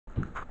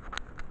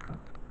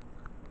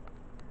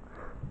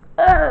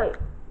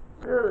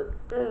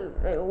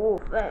Hey,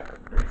 Wolf, fam.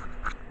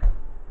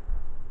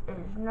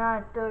 It's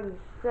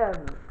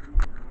 9:37,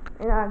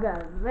 and I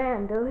got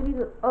Xander. He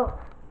go,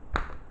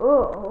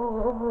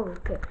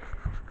 okay.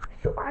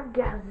 So I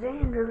got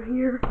Xander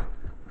here.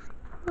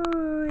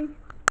 Hi.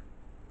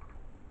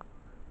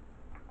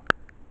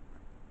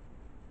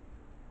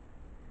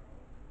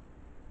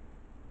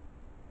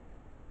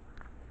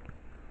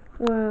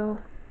 Well,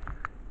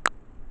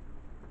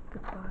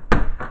 goodbye.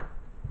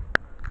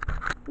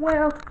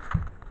 Well,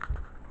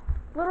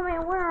 little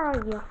man, where are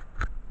you?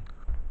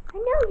 I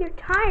know you're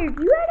tired.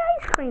 You had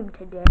ice cream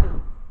today.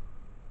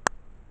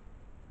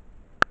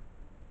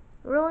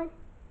 Really?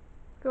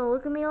 Don't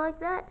look at me like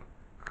that?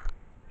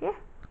 Yeah.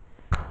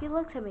 He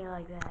looks at me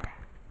like that.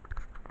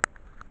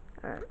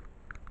 Alright.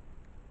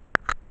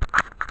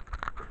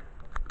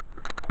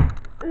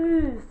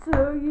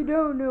 So you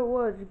don't know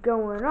what's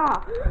going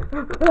on.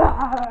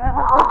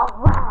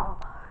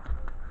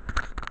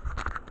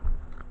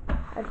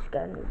 I just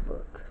got a new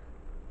book.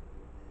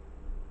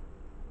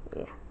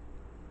 Yeah.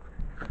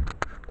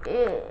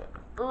 It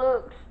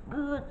looks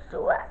good,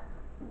 so I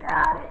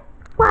got it.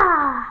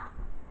 Wow!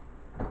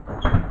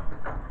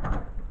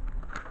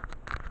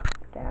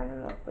 Down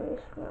in the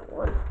basement.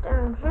 What's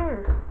down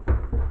here?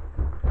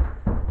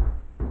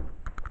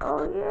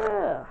 Oh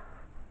yeah.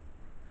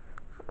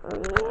 Oh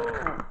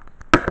yeah.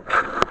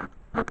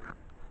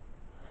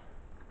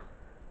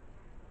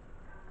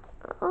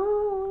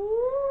 Oh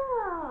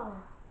yeah.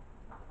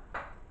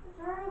 Is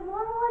there any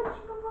more lights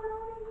you can put on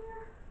in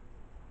here?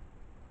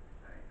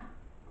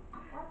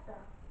 What the?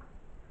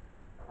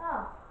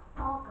 Oh,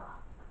 Alka.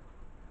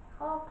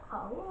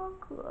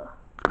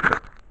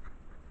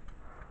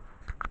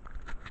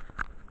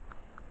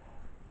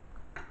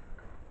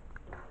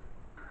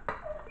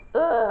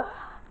 Ugh.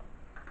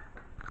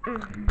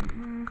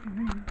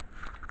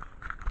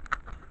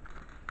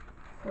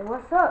 So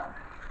what's up?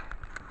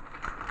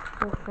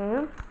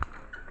 Sam?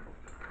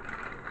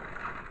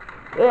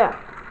 Yeah.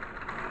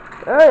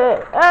 Hey.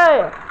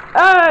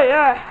 What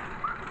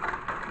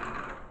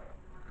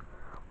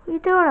are you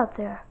doing up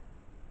there?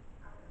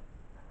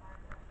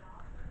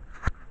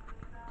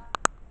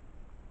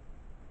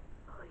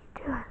 What are you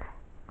doing?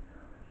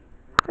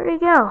 Where'd he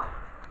go?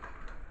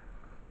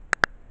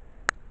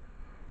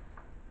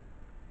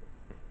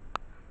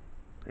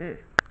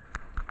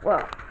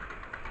 Well.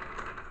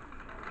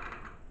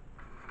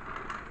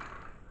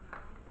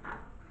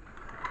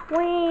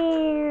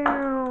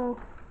 Wow.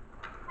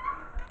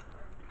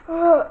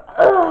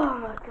 Oh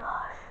my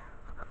gosh.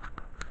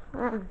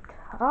 I'm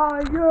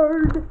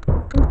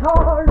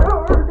tired.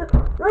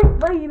 Right,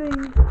 baby.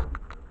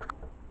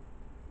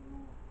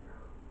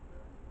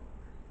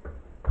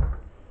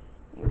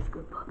 Here's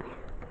good puppy.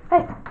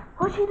 Hey,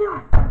 what's she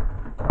doing?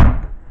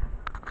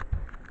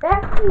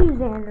 Back to you,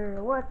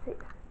 Xander. What's it?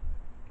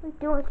 What are you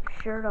doing with your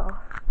shirt off?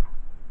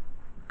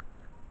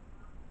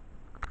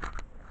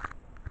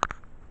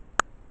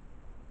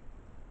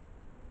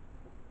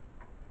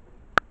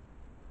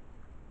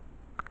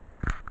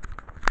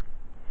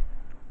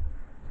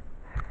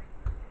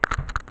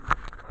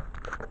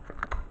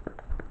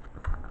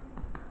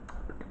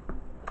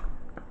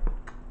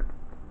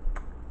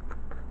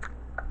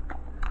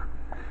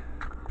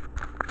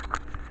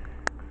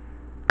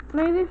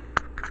 Maybe?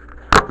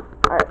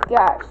 Alright,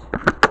 guys.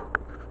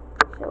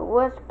 So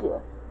what's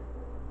good?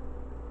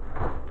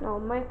 I'll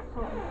make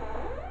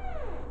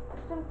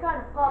some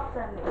kind of pops I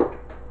make.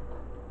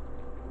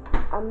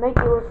 I'll make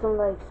it with some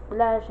like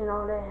splash and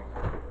all that.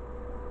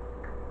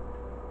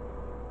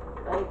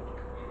 Like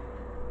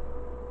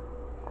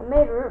I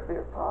made root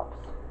beer pops.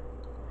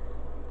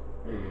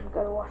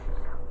 Gotta wash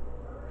this out.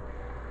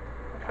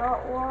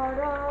 Hot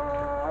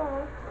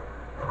water.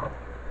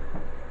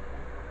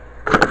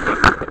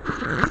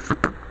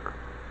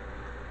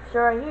 So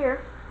right here,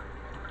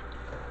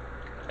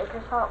 it's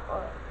just hot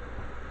water.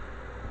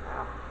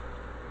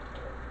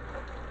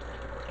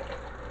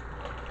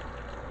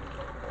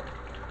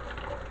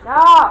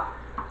 No!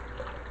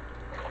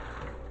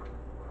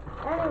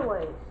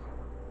 Anyways,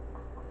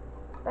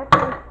 that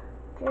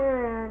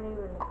can't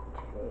even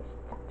taste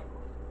it.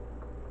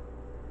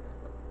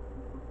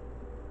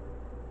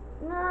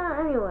 No,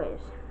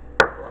 anyways.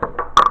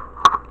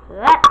 So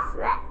that's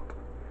that.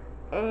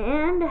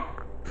 And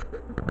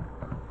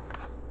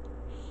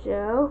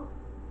so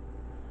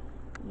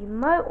you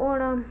might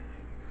want to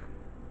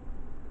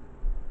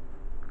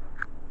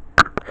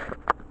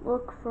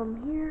look from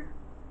here.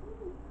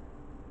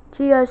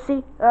 Do you guys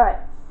see? Alright,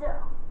 so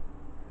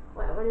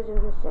wait, I'm gonna zoom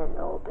this in a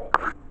little bit.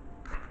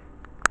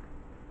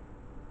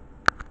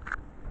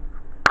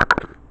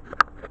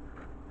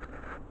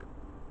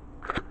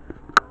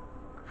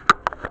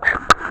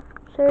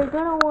 So you're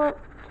gonna want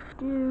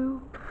to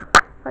do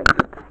like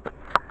the back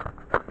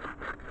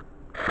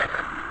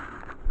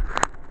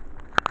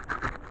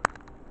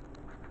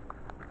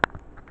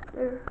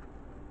there.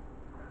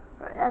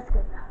 Alright, that's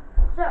good now.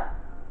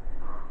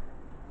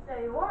 So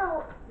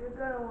you're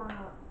gonna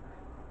wanna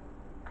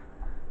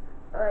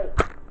like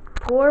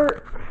pour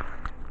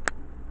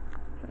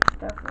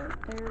stuff right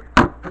there.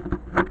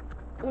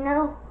 You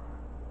know?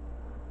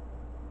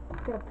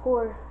 gonna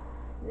pour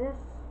this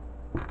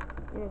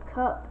in a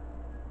cup.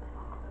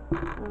 I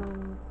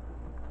don't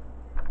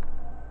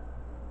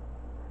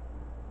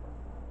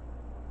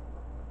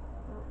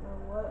know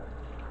what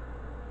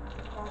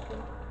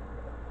happened.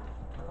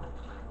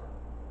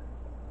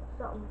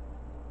 Something.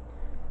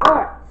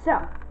 Alright, so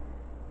I'm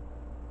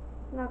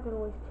not gonna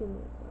waste 2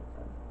 minutes on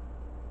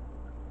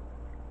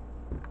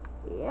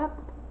something. Yep,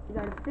 you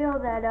gotta fill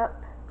that up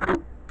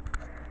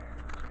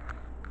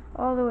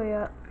all the way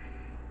up,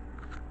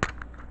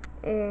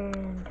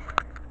 and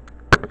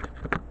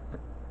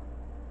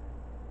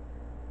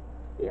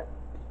yep.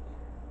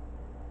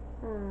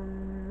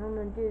 I'm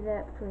gonna do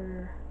that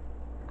for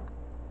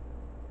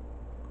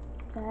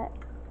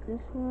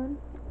this one.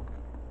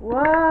 Whoa,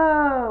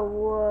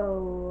 whoa,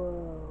 whoa,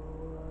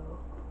 whoa.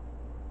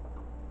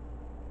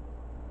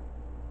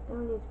 Then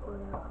we need to pour it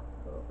out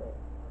a little bit.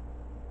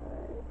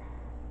 Alright.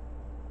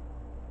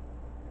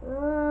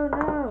 Oh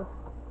no.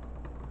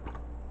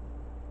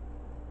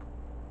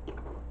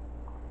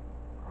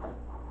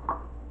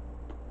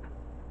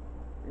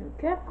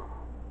 Okay.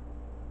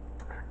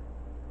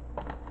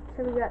 So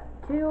we got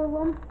 2 of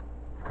them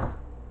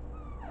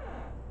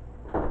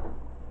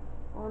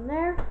on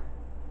there.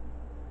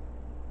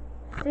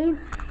 See?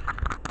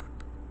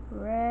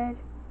 Red,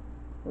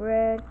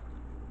 red.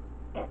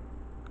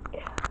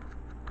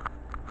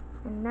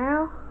 And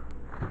now,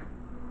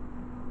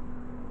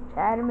 let's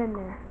add them in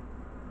there.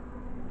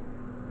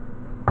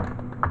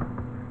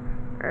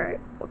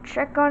 Alright, we'll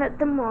check on it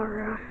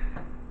tomorrow.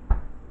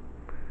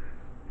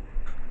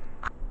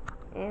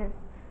 And,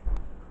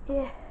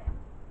 yeah.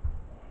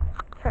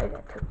 Sorry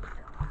that took me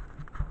so long.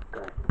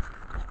 Good.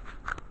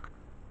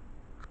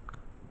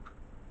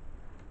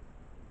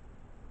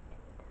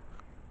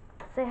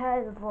 Say hi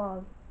to the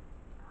vlog.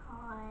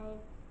 Hi.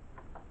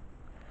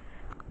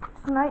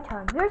 It's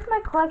nighttime. There's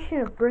my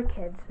collection of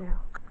brickheads now.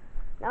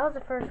 That was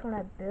the first one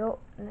I built.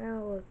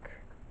 Now look.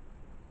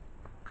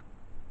 I'm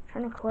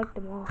trying to collect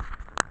them all.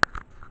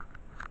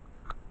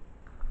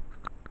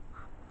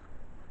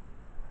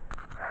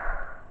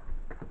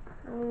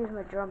 I'm gonna use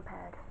my drum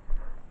pad.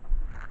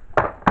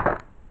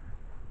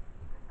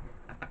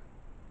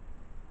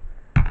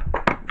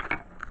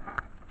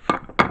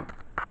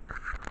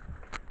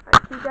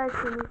 Alright, you guys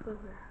see me from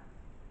here.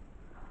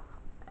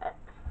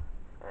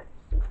 Let's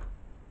see.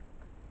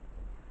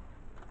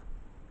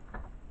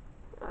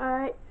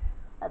 Alright.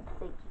 I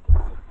think you can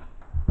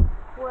see me.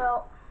 Well,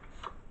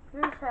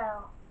 here's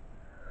how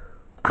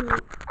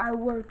I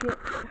work it.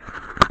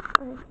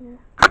 Right here.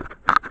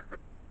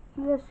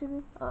 You guys see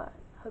me? Alright,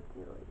 hope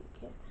you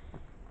can.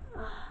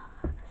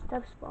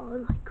 Stuff's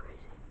falling like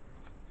crazy.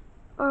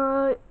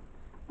 Alright,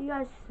 you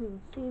guys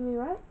can see me,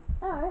 right?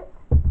 Alright.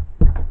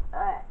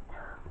 Alright,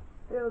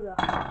 here we go.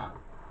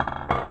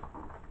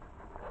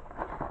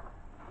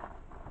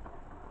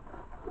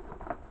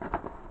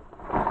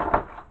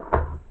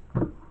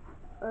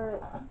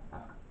 Alright.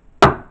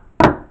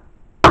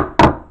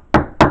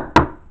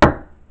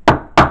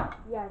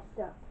 Yeah, I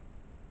stuck.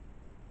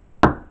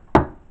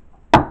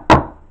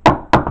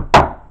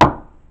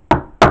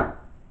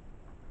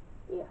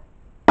 Yeah.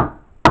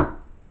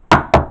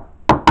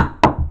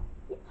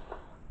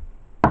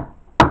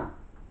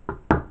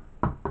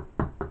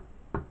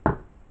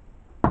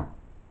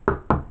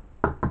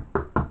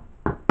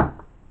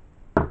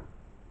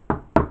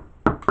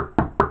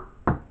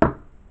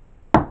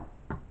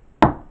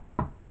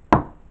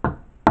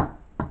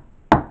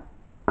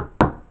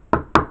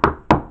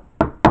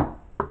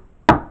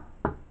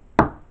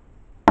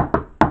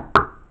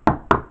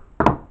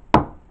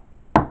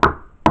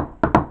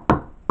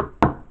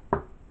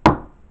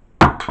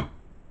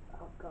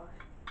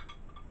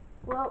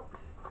 Well,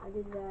 I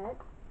did that,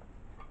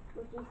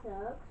 which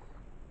sucks,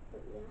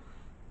 but yeah.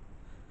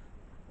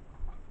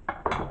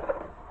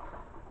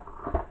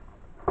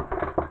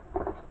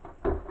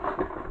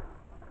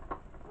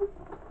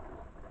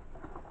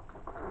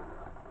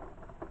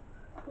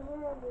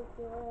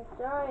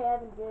 Sorry I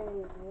haven't done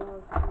any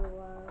vlogs for a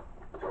while.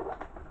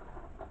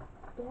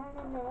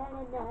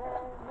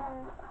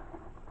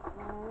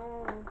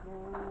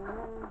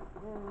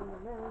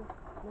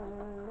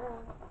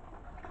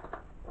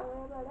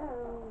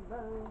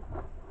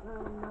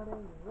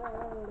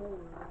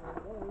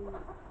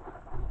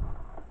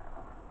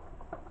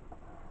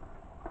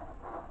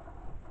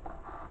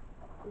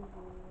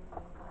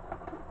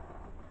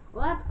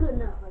 Well, that's good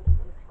enough. I can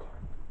do it.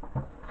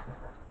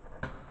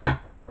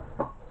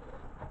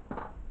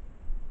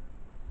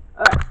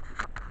 Alright.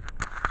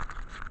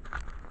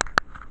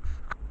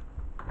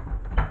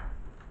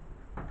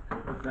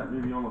 What's that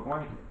movie on the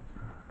blanket?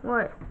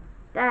 What?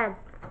 Dad.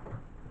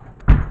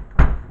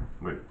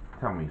 Wait,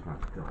 tell me it's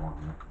not still on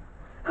there.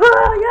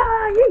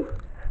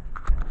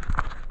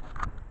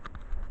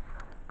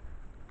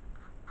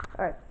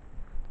 Alright.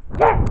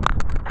 Yeah!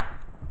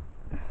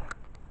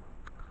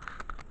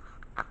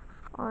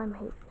 I'm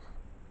haters.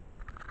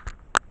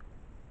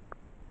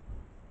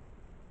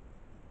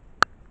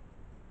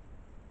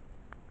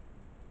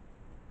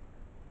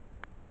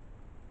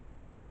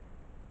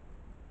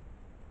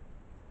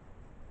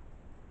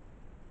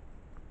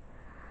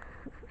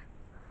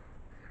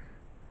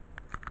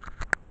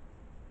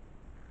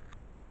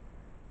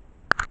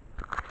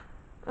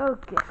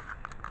 Okay.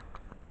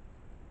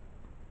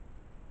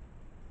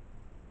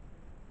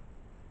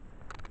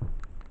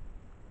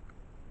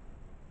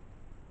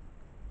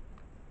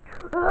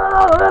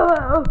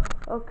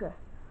 Okay.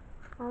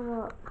 I'm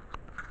up.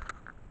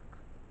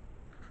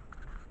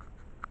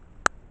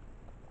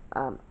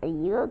 Are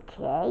you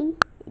okay?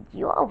 Did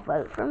you all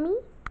vote for me?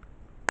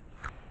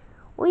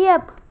 Well, yeah,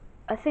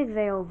 I think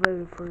they all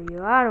voted for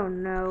you. I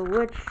don't know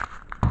which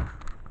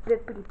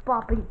bippity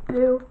boppity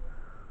boo.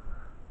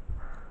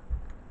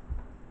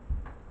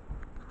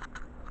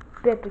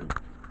 Bippity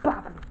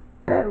boppity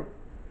boo.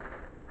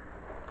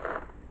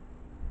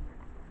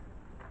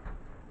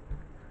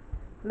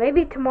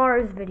 Maybe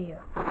tomorrow's video.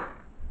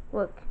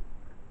 Look,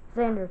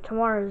 Xander,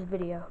 tomorrow's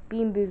video.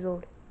 Bean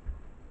Boozled.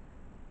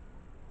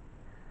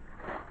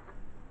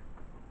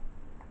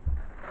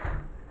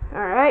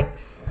 Alright.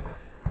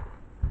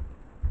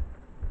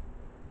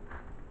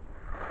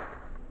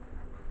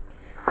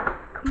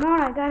 Come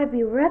on, I gotta be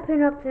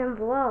repping up them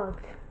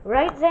vlogs.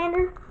 Right,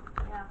 Xander?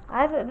 Yeah.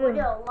 I haven't We been.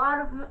 do a lot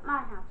of them at my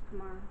house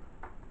tomorrow.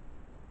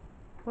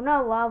 Well,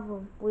 not a lot of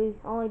them. We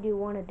only do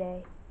one a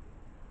day.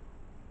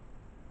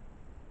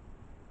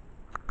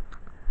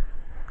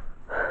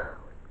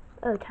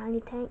 Oh, Tiny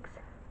Tanks?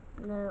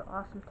 No,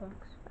 Awesome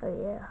Tanks.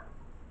 Oh, yeah.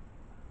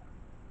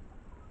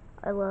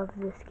 I love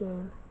this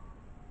game.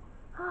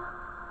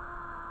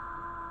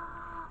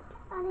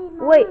 I need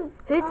my Wait, loot.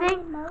 who I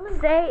think? need my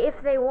loot. Say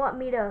if they want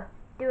me to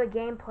do a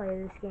gameplay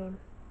of this game.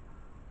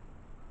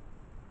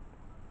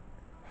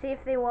 See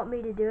if they want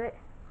me to do it.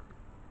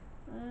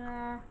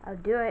 Nah. I'll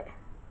do it.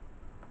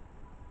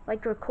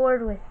 Like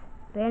record with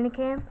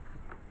Bandicam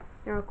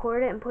and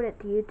record it and put it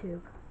to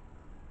YouTube.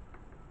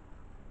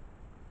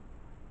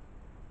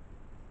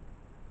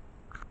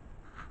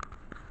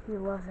 He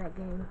loves that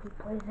game. He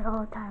plays it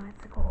all the time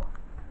at school.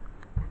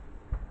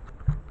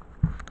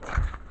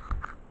 What's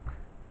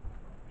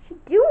she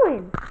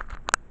doing?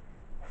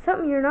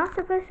 Something you're not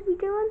supposed to be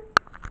doing?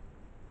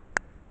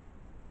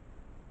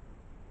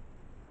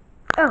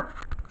 Oh,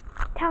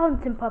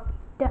 Talented puppy.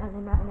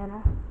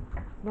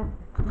 No.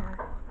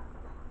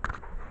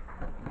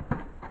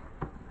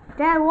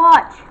 Dad,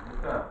 watch.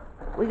 What's up?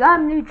 We got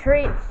him new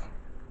treats.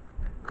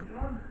 Which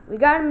one? We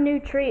got him new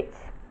treats.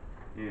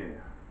 Yeah.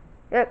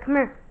 Yeah, come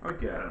here. I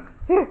got him.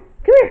 Here,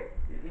 come here.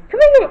 Come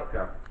here, get it. Fuck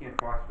up. Can't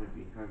possibly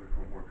be hungry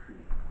for more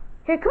treats.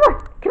 Here, come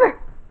on. Come here.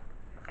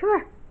 Come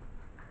here.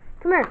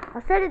 Come here.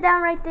 I'll set it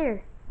down right there.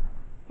 You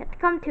have to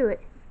come to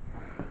it.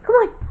 Come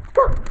on. Let's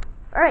go.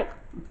 All right.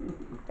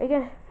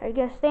 Are you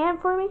gonna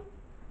stand for me?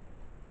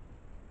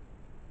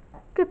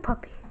 Good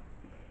puppy.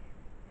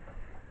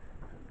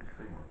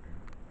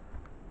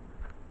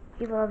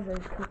 He loves those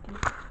cookies.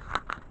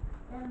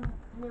 Them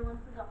new ones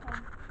we got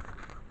home.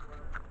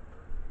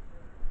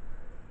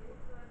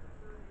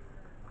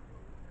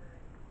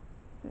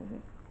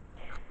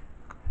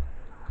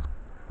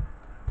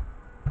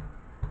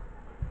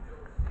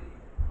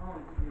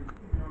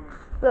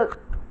 Look.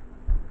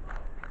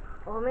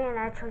 Oh man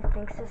actually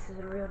thinks this is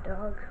a real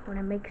dog when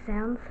it makes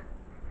sounds.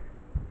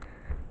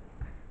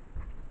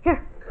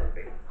 Here.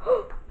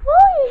 Whoa,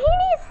 he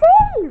needs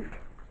saved.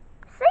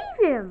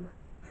 Save him.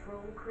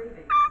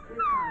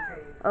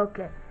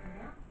 Okay.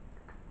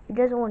 He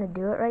doesn't want to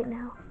do it right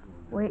now.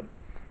 Wait.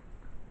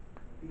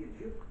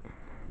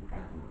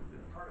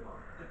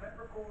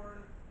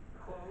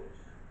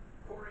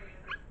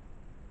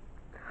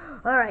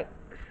 Alright.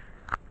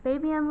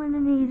 Maybe I'm gonna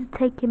need to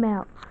take him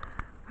out.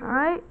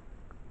 Alright?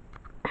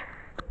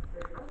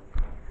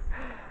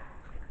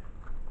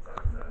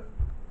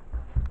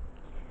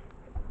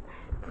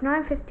 It's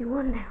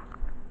 9:51 now.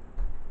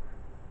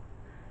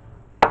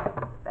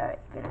 Alright,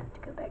 gonna have to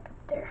go back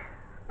up there.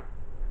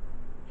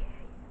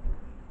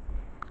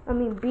 I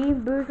mean,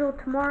 Bean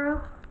Boozled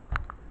tomorrow.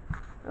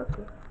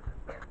 Okay.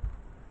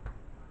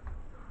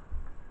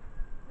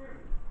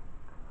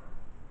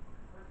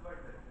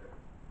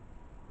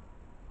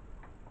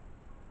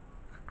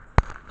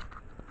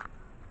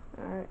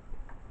 Alright.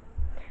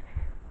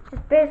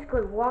 Just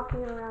basically walking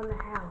around the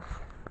house.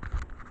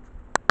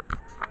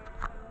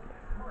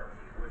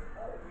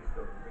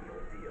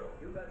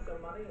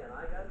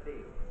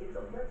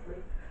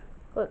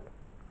 Look.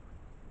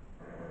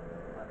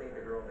 I think the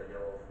girl in the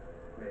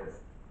yellow is.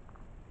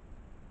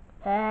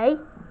 Hey.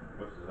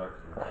 What's his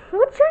accent?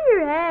 What's on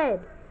your head?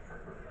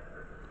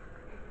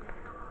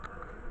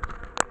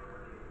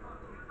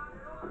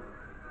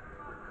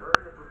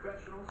 Career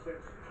professional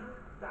since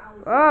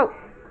 2008. Oh.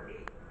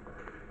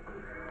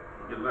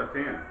 Get left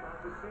hand.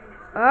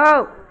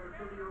 Oh.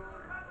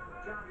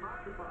 John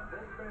Mockabot,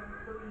 both been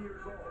 30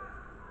 years old.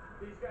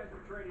 These guys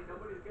are trading.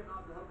 Nobody's getting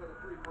off the hook with a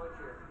free punch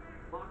here.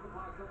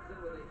 Mockabot comes in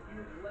with a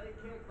huge leg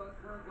kick. Buck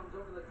Kern comes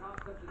over the top,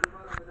 touches him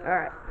right on the neck.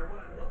 Alright. And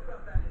what I love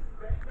about that is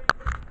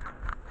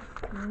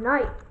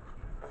Tonight.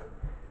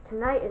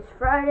 Tonight is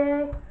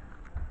Friday.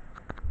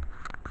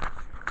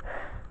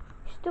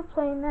 You still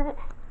playing that?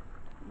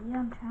 Yeah,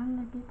 I'm trying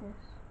to do this.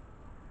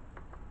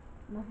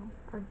 Nothing.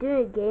 I'm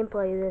doing a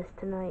gameplay of this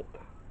tonight.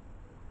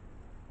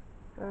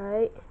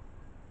 Alright?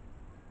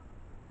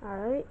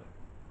 Alright?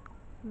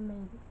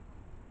 Maybe.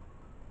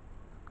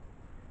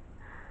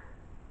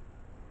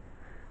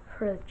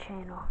 for the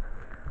channel.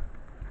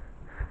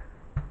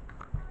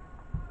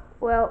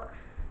 Well,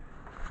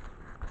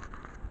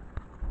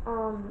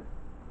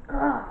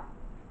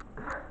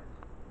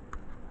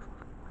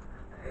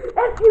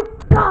 if you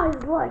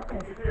guys like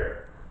this,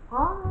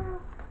 oh,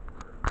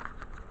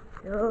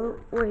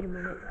 wait a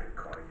minute. I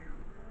call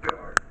you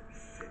Darth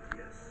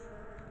Sidious.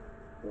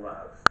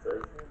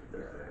 Master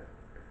Yoda,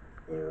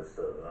 you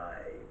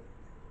survived.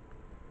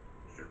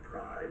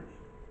 Surprised?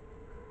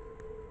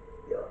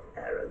 Your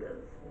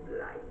arrogance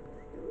blinds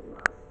you,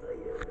 Master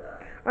Yoda.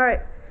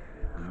 Alright,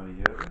 No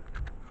Yoda?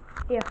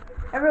 yeah,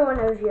 everyone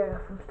knows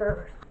Yoda from Star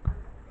Wars.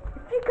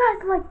 If you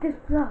guys like this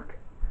vlog,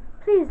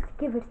 please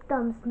give it a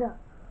thumbs up.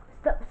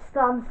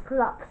 Thumbs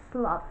flops,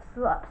 flops,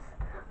 flops,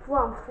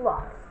 flum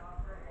flops.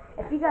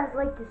 If you guys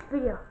like this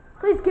video,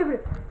 please give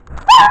it a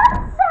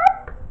thumbs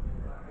up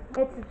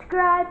and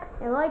subscribe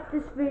and like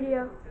this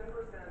video.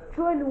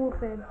 Join the Wolf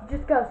fam. You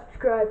just gotta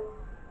subscribe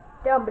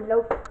down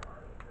below.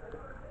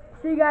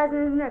 See you guys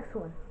in the next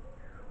one.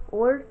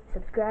 Or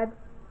subscribe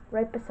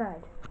right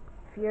beside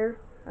if you're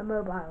a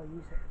mobile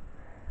user.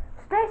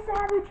 Stay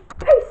savage.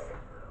 Peace.